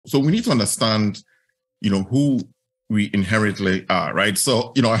we need to understand, who we inherently are, right?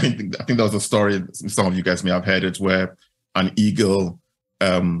 So, I think there was a story, some of you guys may have heard it, where an eagle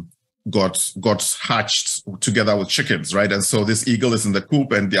got hatched together with chickens, right? And so this eagle is in the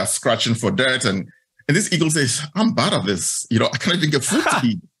coop and they are scratching for dirt, and this eagle says, I'm bad at this, I can't even get food to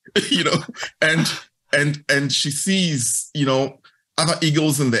eat, and she sees, other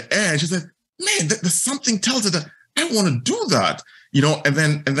eagles in the air, and she said, man, there's something tells her that I want to do that,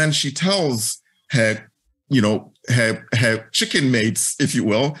 and then she tells her, her chicken mates, if you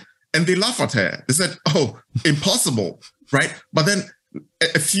will, and they laugh at her. They said, oh, impossible, right? But then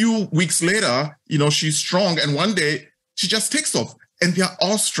a few weeks later, she's strong, and one day she just takes off and they're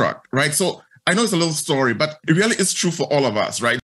awestruck, right? So I know it's a little story, but it really is true for all of us, right?